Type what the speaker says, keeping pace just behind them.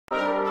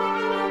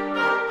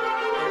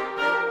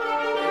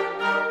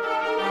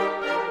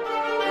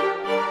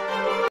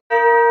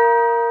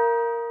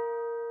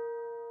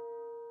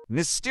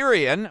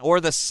Mysterion,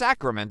 or the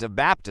Sacrament of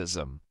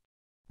Baptism,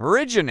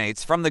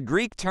 originates from the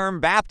Greek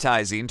term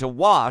baptizein, to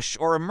wash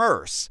or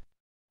immerse,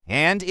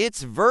 and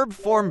its verb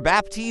form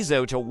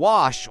baptizo, to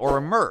wash or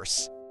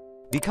immerse,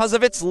 because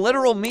of its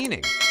literal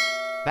meaning.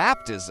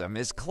 Baptism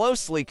is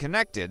closely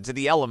connected to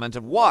the element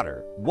of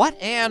water.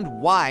 What and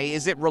why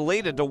is it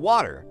related to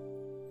water?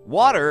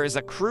 Water is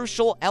a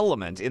crucial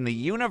element in the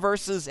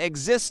universe's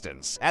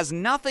existence, as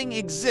nothing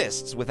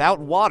exists without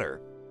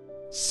water.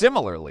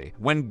 Similarly,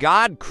 when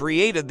God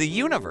created the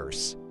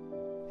universe,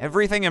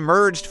 everything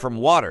emerged from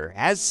water,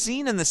 as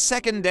seen in the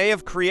second day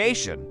of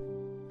creation.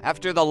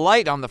 After the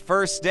light on the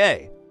first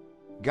day,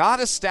 God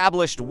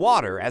established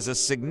water as a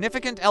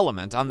significant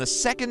element on the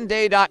second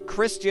day.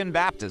 Christian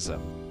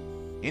baptism,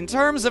 in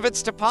terms of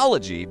its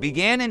typology,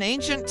 began in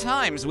ancient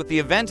times with the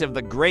event of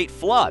the Great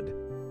Flood.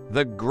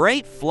 The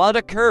Great Flood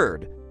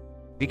occurred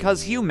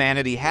because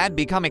humanity had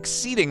become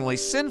exceedingly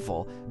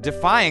sinful,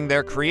 defying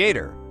their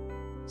Creator.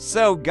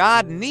 So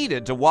God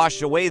needed to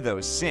wash away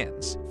those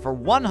sins. For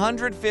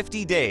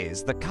 150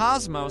 days, the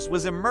cosmos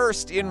was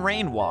immersed in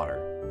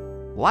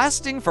rainwater,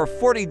 lasting for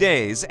 40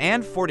 days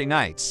and 40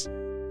 nights.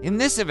 In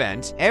this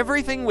event,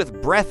 everything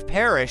with breath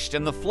perished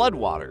in the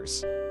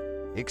floodwaters,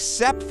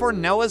 except for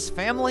Noah's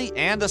family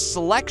and a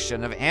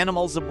selection of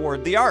animals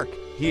aboard the ark.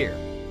 Here,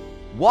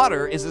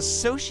 water is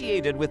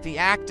associated with the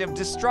act of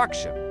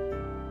destruction.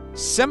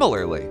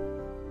 Similarly,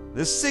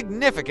 the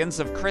significance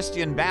of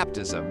Christian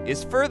baptism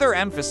is further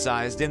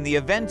emphasized in the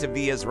event of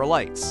the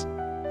Israelites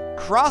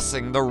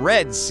crossing the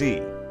Red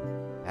Sea.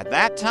 At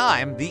that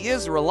time, the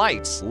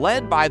Israelites,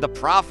 led by the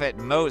prophet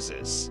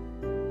Moses,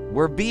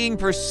 were being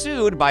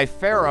pursued by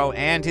Pharaoh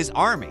and his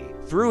army.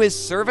 Through his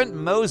servant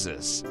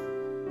Moses,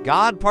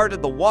 God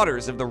parted the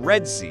waters of the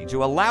Red Sea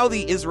to allow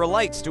the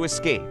Israelites to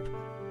escape.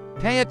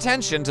 Pay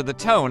attention to the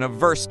tone of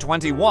verse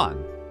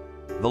 21.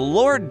 The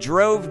Lord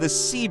drove the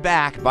sea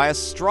back by a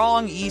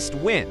strong east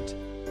wind.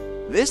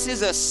 This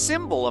is a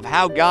symbol of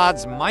how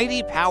God's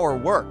mighty power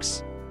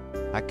works,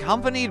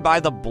 accompanied by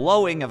the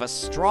blowing of a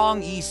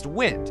strong east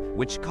wind,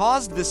 which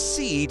caused the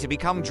sea to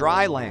become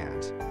dry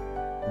land.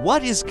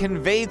 What is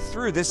conveyed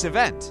through this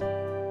event?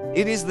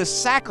 It is the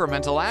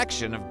sacramental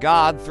action of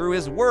God through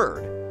His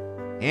Word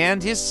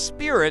and His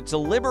Spirit to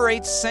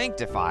liberate,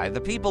 sanctify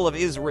the people of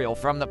Israel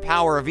from the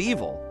power of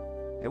evil.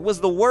 It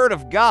was the Word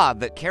of God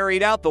that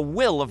carried out the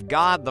will of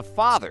God the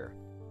Father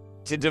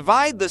to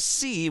divide the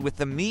sea with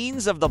the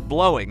means of the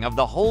blowing of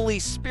the Holy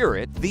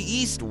Spirit, the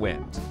east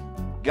wind.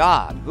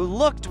 God, who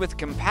looked with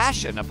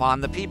compassion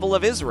upon the people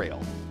of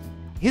Israel,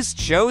 His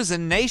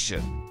chosen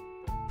nation,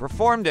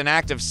 performed an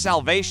act of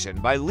salvation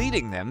by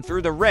leading them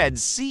through the Red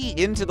Sea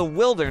into the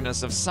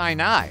wilderness of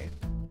Sinai.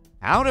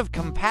 Out of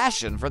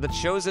compassion for the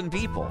chosen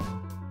people,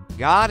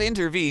 God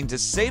intervened to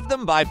save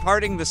them by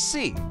parting the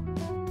sea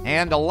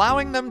and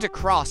allowing them to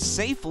cross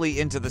safely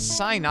into the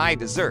Sinai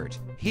desert.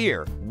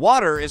 Here,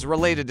 water is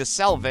related to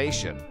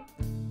salvation.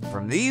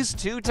 From these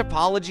two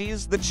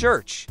typologies, the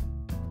Church,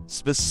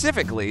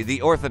 specifically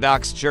the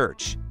Orthodox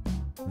Church,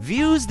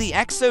 views the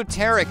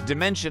exoteric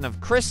dimension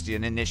of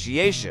Christian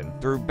initiation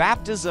through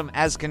baptism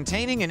as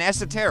containing an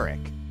esoteric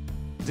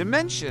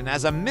dimension,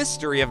 as a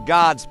mystery of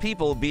God's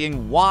people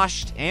being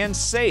washed and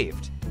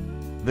saved.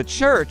 The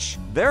Church,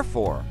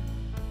 therefore,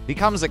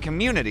 becomes a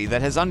community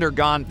that has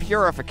undergone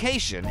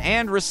purification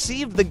and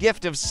received the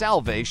gift of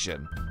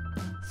salvation.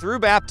 Through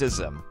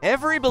baptism,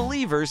 every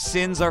believer's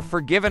sins are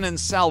forgiven and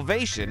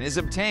salvation is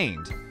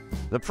obtained.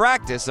 The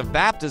practice of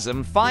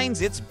baptism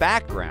finds its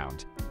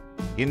background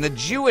in the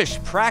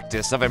Jewish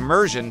practice of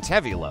immersion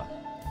tevila.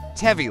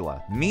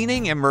 Tevila,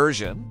 meaning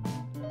immersion,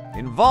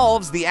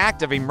 involves the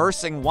act of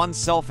immersing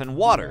oneself in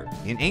water.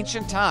 In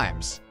ancient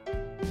times,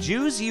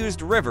 Jews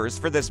used rivers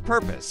for this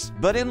purpose,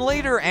 but in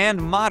later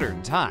and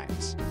modern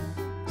times,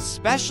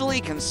 specially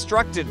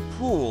constructed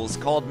pools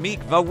called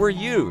mikvah were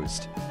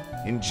used.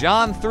 In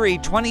John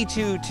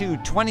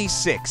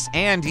 3:22-26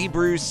 and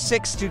Hebrews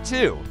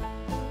 6:2,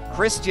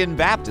 Christian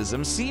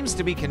baptism seems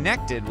to be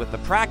connected with the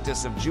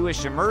practice of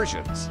Jewish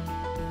immersions.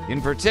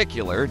 In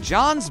particular,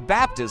 John's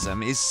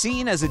baptism is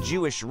seen as a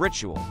Jewish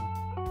ritual.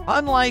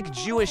 Unlike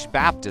Jewish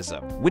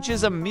baptism, which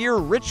is a mere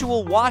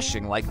ritual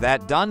washing like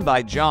that done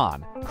by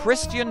John,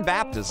 Christian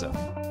baptism,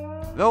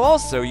 though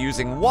also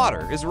using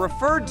water, is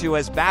referred to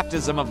as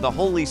baptism of the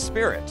Holy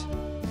Spirit.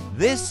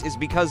 This is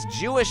because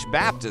Jewish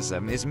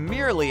baptism is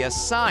merely a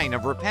sign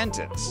of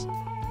repentance,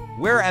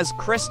 whereas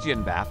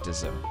Christian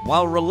baptism,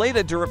 while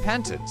related to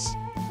repentance,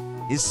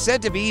 is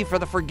said to be for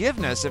the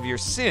forgiveness of your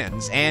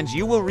sins, and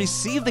you will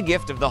receive the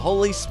gift of the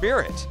Holy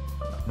Spirit.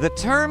 The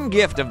term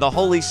gift of the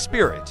Holy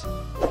Spirit,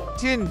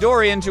 tin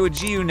Dorian to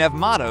agiou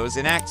pneumatos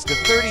in Acts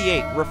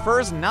 38,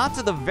 refers not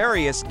to the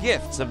various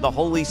gifts of the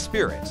Holy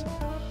Spirit,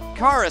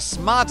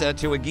 charismata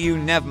to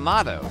agiou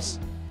pneumatos,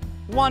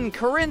 1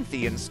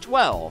 Corinthians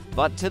 12,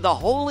 but to the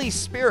Holy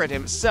Spirit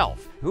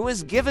Himself, who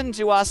is given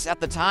to us at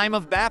the time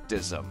of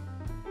baptism.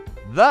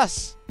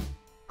 Thus,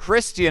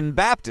 Christian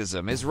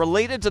baptism is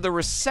related to the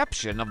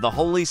reception of the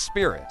Holy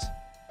Spirit.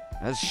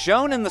 as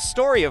shown in the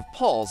story of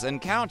Paul's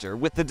encounter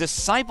with the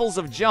disciples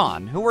of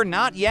John who were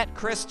not yet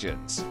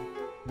Christians.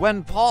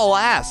 When Paul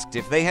asked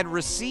if they had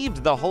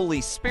received the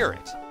Holy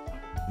Spirit,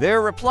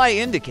 their reply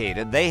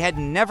indicated they had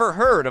never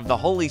heard of the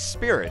Holy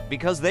Spirit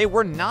because they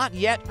were not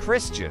yet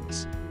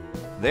Christians.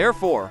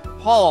 Therefore,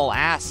 Paul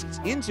asked,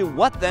 "Into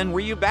what then were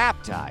you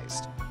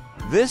baptized?"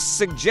 This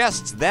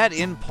suggests that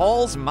in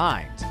Paul's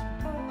mind,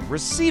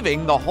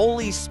 receiving the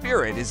Holy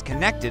Spirit is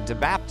connected to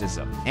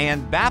baptism,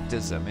 and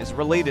baptism is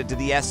related to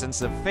the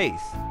essence of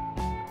faith.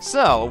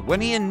 So, when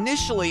he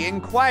initially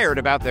inquired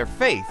about their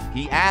faith,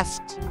 he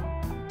asked,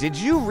 "Did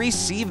you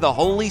receive the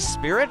Holy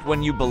Spirit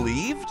when you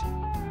believed?"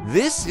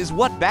 This is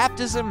what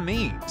baptism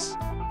means.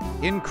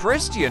 In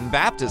Christian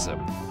baptism,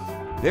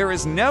 there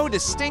is no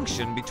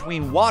distinction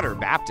between water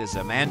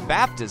baptism and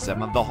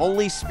baptism of the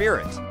Holy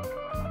Spirit.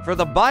 For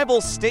the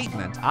Bible's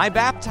statement, "I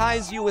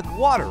baptize you with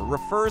water,"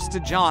 refers to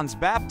John's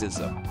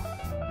baptism,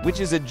 which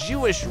is a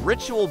Jewish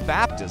ritual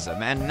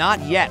baptism and not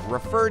yet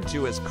referred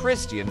to as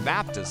Christian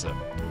baptism.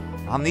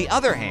 On the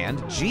other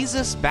hand,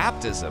 Jesus'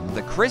 baptism,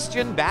 the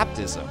Christian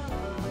baptism,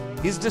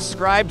 is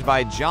described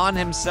by John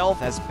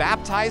himself as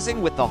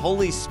baptizing with the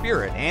Holy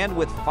Spirit and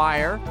with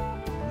fire.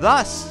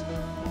 Thus,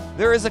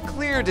 there is a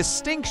clear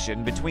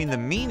distinction between the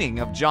meaning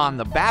of John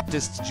the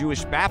Baptist's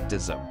Jewish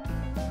baptism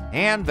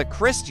and the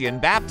Christian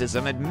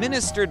baptism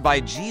administered by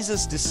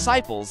Jesus'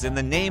 disciples in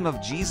the name of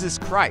Jesus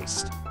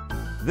Christ.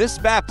 This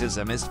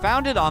baptism is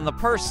founded on the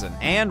person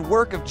and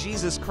work of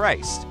Jesus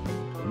Christ.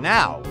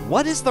 Now,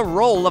 what is the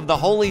role of the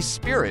Holy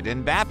Spirit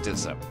in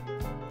baptism?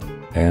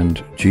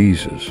 And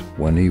Jesus,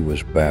 when he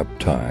was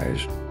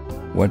baptized,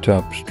 went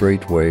up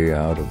straightway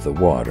out of the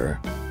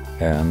water,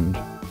 and,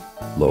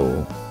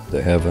 lo,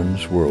 the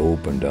heavens were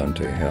opened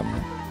unto him.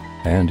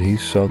 And he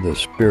saw the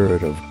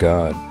Spirit of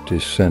God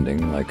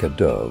descending like a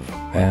dove,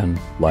 and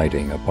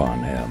lighting upon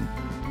him.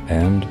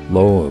 And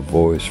lo, a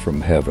voice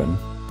from heaven,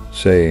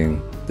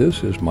 saying,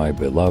 "This is my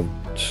beloved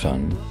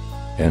Son,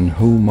 in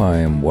whom I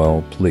am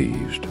well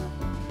pleased."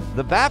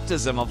 The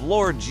baptism of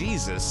Lord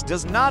Jesus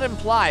does not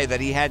imply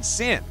that he had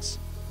sins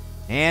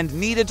and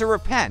needed to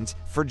repent,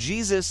 for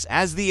Jesus,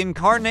 as the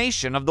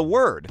incarnation of the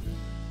Word,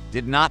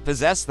 did not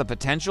possess the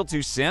potential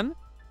to sin.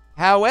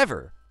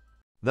 However,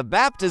 the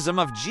baptism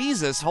of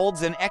Jesus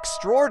holds an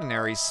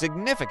extraordinary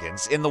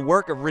significance in the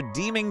work of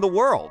redeeming the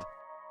world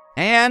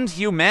and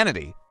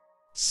humanity.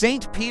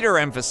 St. Peter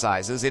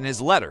emphasizes in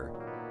his letter,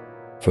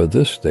 "For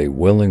this they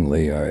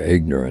willingly are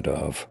ignorant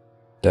of,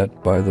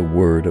 that by the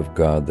word of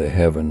God the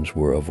heavens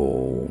were of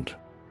old,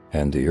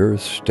 and the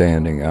earth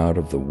standing out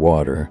of the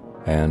water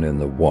and in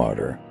the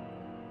water."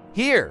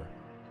 Here,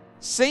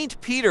 St.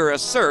 Peter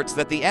asserts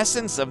that the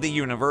essence of the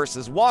universe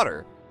is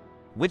water,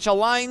 which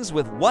aligns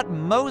with what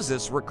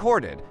Moses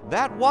recorded,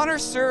 that water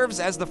serves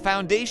as the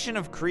foundation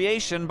of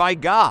creation by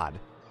God.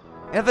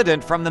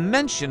 Evident from the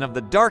mention of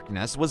the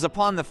darkness was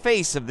upon the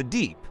face of the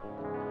deep,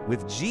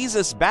 with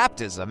Jesus'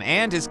 baptism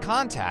and his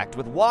contact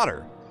with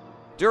water.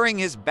 During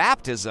his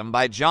baptism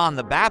by John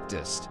the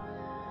Baptist,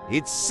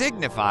 it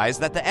signifies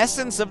that the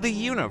essence of the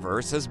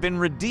universe has been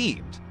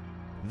redeemed.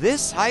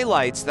 This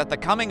highlights that the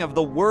coming of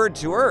the Word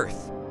to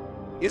earth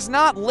is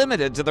not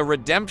limited to the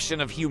redemption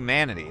of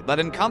humanity, but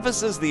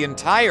encompasses the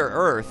entire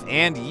earth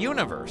and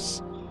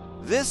universe.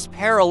 This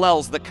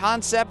parallels the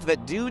concept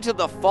that due to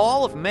the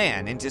fall of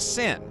man into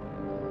sin,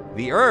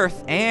 the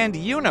earth and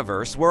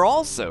universe were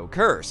also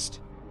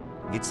cursed.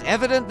 It's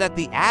evident that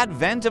the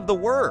advent of the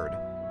Word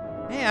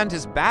and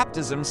his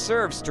baptism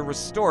serves to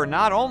restore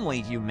not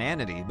only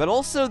humanity, but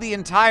also the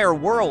entire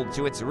world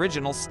to its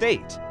original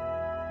state,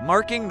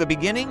 marking the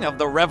beginning of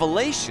the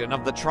revelation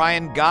of the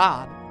triune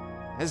God,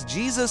 as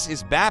Jesus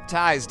is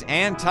baptized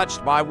and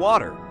touched by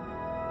water.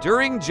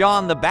 During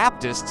John the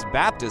Baptist's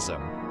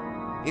baptism,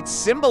 it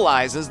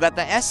symbolizes that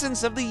the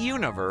essence of the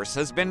universe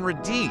has been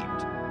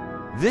redeemed.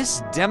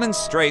 This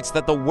demonstrates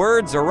that the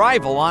Word's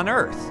arrival on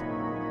earth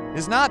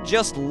is not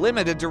just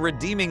limited to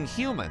redeeming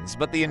humans,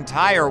 but the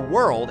entire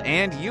world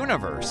and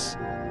universe.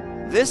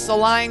 This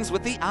aligns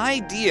with the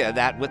idea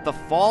that with the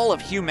fall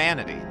of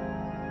humanity,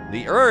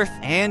 the earth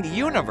and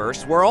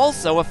universe were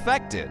also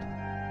affected.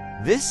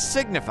 This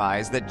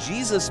signifies that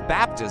Jesus'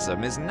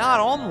 baptism is not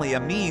only a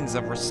means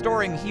of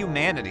restoring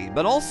humanity,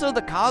 but also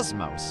the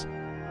cosmos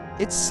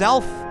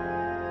itself.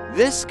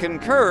 This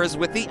concurs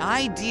with the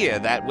idea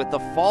that with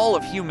the fall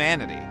of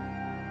humanity,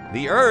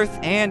 the earth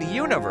and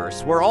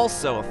universe were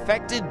also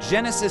affected,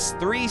 Genesis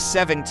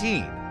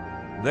 3:17.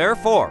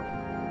 Therefore,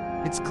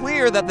 it's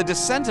clear that the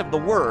descent of the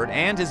Word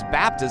and his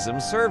baptism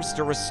serves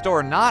to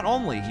restore not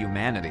only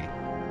humanity,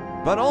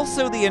 but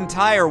also the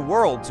entire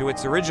world to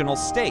its original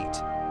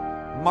state,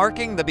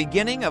 marking the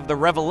beginning of the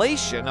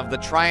revelation of the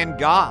triune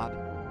God.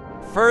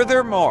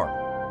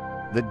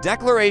 Furthermore, the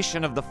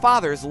declaration of the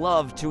Father's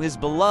love to his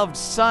beloved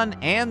Son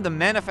and the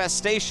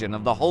manifestation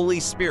of the Holy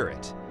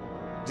Spirit,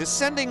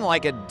 descending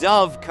like a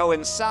dove,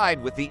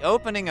 coincide with the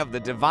opening of the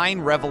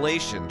divine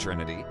revelation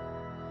Trinity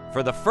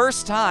for the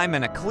first time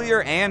in a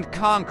clear and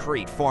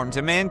concrete form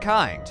to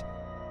mankind.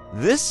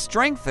 This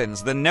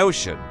strengthens the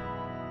notion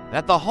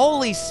that the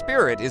Holy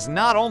Spirit is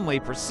not only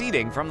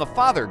proceeding from the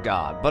Father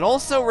God, but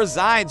also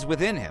resides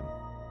within him.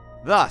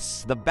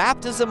 Thus, the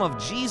baptism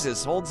of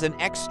Jesus holds an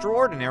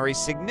extraordinary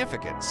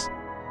significance,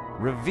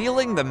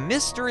 revealing the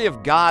mystery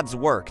of God's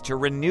work to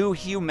renew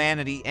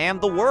humanity and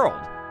the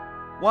world,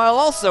 while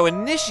also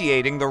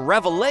initiating the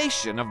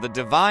revelation of the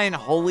divine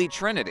Holy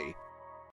Trinity.